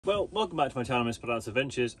Well, welcome back to my channel, Mr. Dance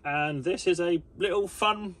Adventures, and this is a little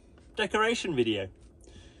fun decoration video.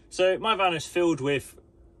 So my van is filled with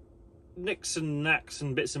nicks and knacks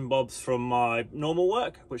and bits and bobs from my normal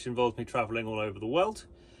work, which involves me travelling all over the world.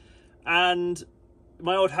 And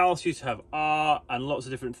my old house used to have art and lots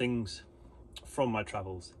of different things from my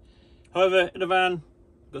travels. However, in a van,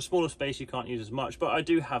 got smaller space, you can't use as much, but I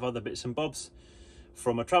do have other bits and bobs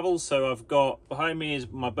from my travels. So I've got, behind me is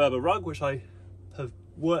my Berber rug, which I have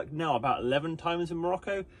worked now about 11 times in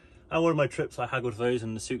Morocco, and one of my trips I haggled those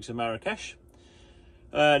in the souks of Marrakesh.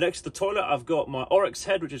 Next to the toilet I've got my oryx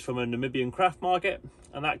head, which is from a Namibian craft market,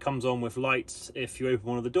 and that comes on with lights if you open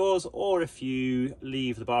one of the doors, or if you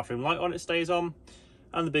leave the bathroom light on, it stays on.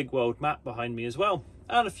 And the big world map behind me as well,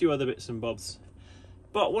 and a few other bits and bobs.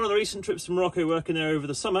 But one of the recent trips to Morocco, working there over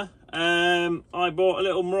the summer, I bought a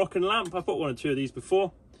little Moroccan lamp. I bought one or two of these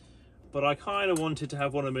before, but I kind of wanted to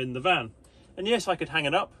have one of them in the van. And yes, I could hang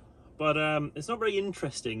it up, but it's not very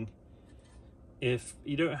interesting if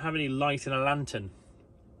you don't have any light in a lantern.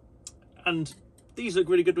 And these look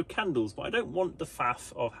really good with candles, but I don't want the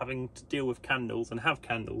faff of having to deal with candles and have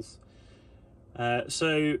candles.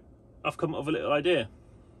 So I've come up with a little idea.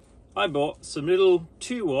 I bought some little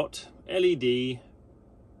 2-watt LED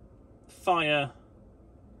fire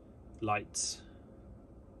lights.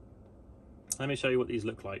 Let me show you what these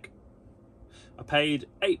look like. I paid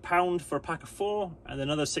 £8 for a pack of 4, and then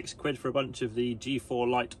another £6 for a bunch of the G4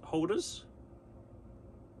 light holders.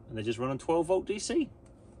 And they just run on 12-volt DC.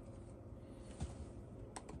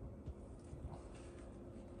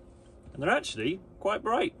 And they're actually quite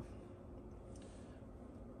bright.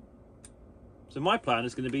 So my plan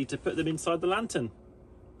is going to be to put them inside the lantern.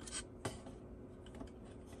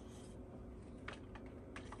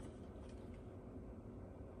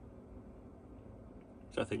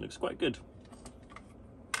 Which I think looks quite good.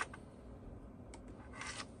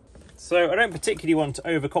 So I don't particularly want to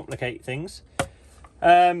overcomplicate things.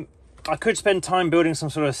 I could spend time building some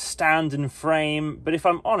sort of stand and frame, but if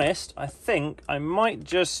I'm honest, I think I might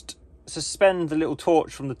just suspend the little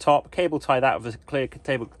torch from the top, cable tie that with a clear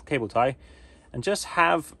cable tie, and just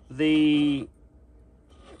have the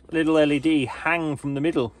little LED hang from the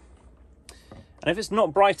middle. And if it's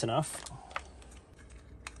not bright enough,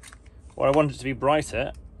 or I want it to be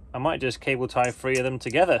brighter, I might just cable tie 3 of them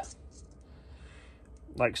together.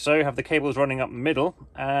 Like so, have the cables running up the middle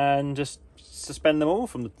and just suspend them all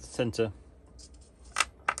from the center.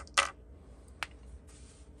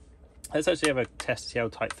 Let's actually have a test to see how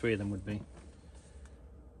tight 3 of them would be.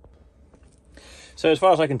 So as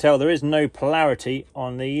far as I can tell, there is no polarity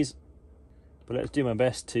on these, but let's do my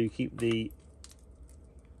best to keep the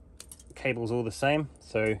cables all the same.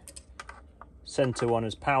 So center one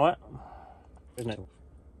is power, isn't it?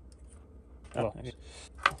 Oh, okay.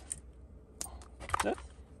 No.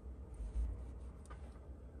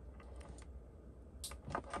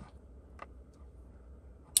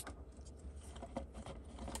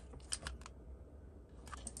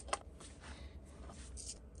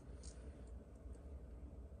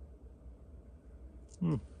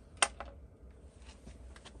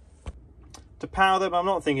 To power them, I'm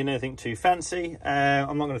not thinking anything too fancy.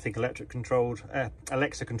 I'm not going to think Alexa controlled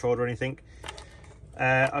or anything.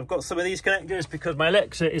 I've got some of these connectors because my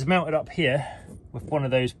Alexa is mounted up here with one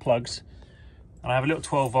of those plugs, and I have a little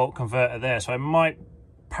 12-volt converter there, so I might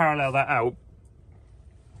parallel that out.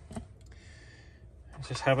 Let's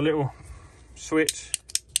just have a little switch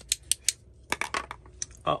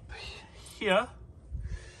up here,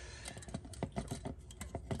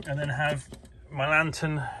 and then have my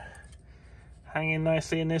lantern hanging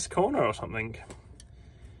nicely in this corner or something.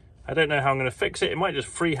 I don't know how I'm going to fix it. It might just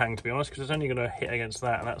free hang, to be honest, because it's only going to hit against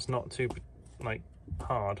that, and that's not too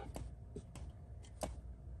hard.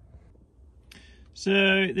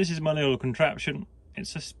 So this is my little contraption.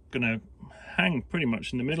 It's just going to hang pretty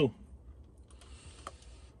much in the middle.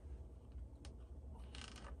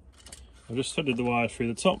 I've just threaded the wires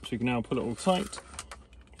through the top, so you can now pull it all tight.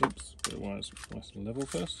 Oops, put the wires nice and level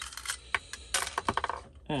first.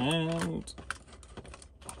 And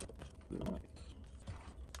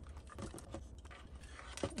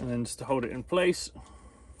then just to hold it in place,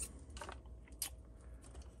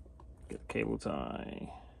 get the cable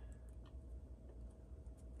tie.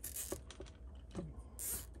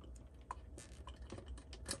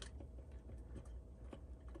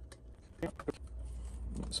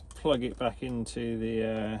 Let's plug it back into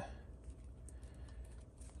the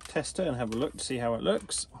tester and have a look to see how it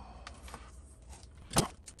looks.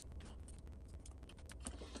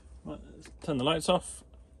 Right, let's turn the lights off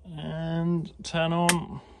and turn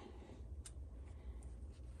on.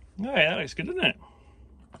 Oh yeah, that looks good, doesn't it?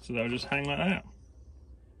 So they'll just hang like that.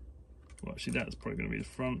 Well, actually that's probably going to be the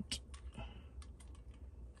front.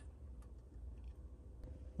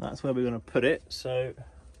 That's where we're going to put it, so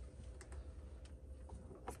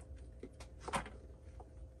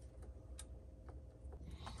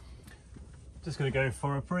just going to go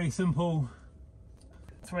for a pretty simple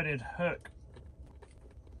threaded hook.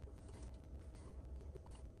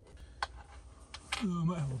 Ooh, I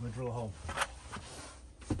might have to drill a hole.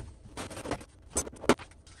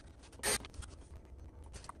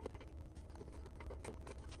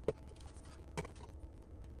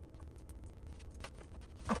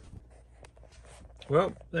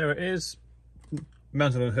 Well, there it is,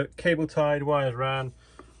 mounted on a hook, cable tied, wires ran.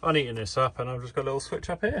 I'm neatening this up and I've just got a little switch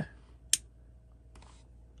up here.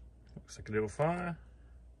 Looks like a little fire.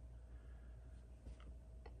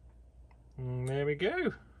 And there we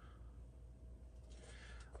go.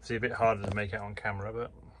 Obviously a bit harder to make out on camera,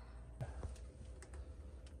 but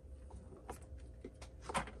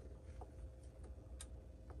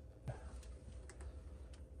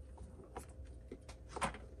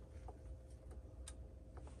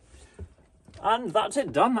and that's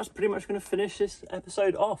it done. That's pretty much going to finish this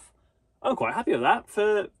episode off. I'm quite happy with that.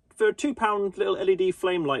 For a £2 little LED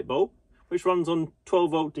flame light bulb, which runs on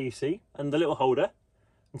 12 volt DC, and the little holder,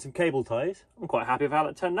 and some cable ties, I'm quite happy with how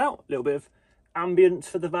that turned out. A little bit of ambience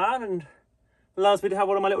for the van, and allows me to have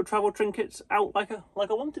one of my little travel trinkets out like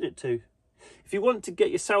I wanted it to. If you want to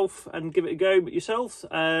get yourself and give it a go yourselves,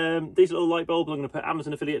 these little light bulbs, I'm going to put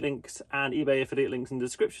Amazon affiliate links and eBay affiliate links in the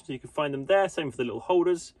description, so you can find them there. Same for the little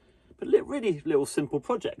holders. But really little simple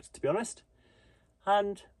project, to be honest.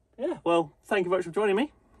 And yeah, well, thank you very much for joining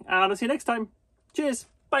me, and I'll see you next time. Cheers,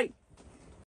 bye.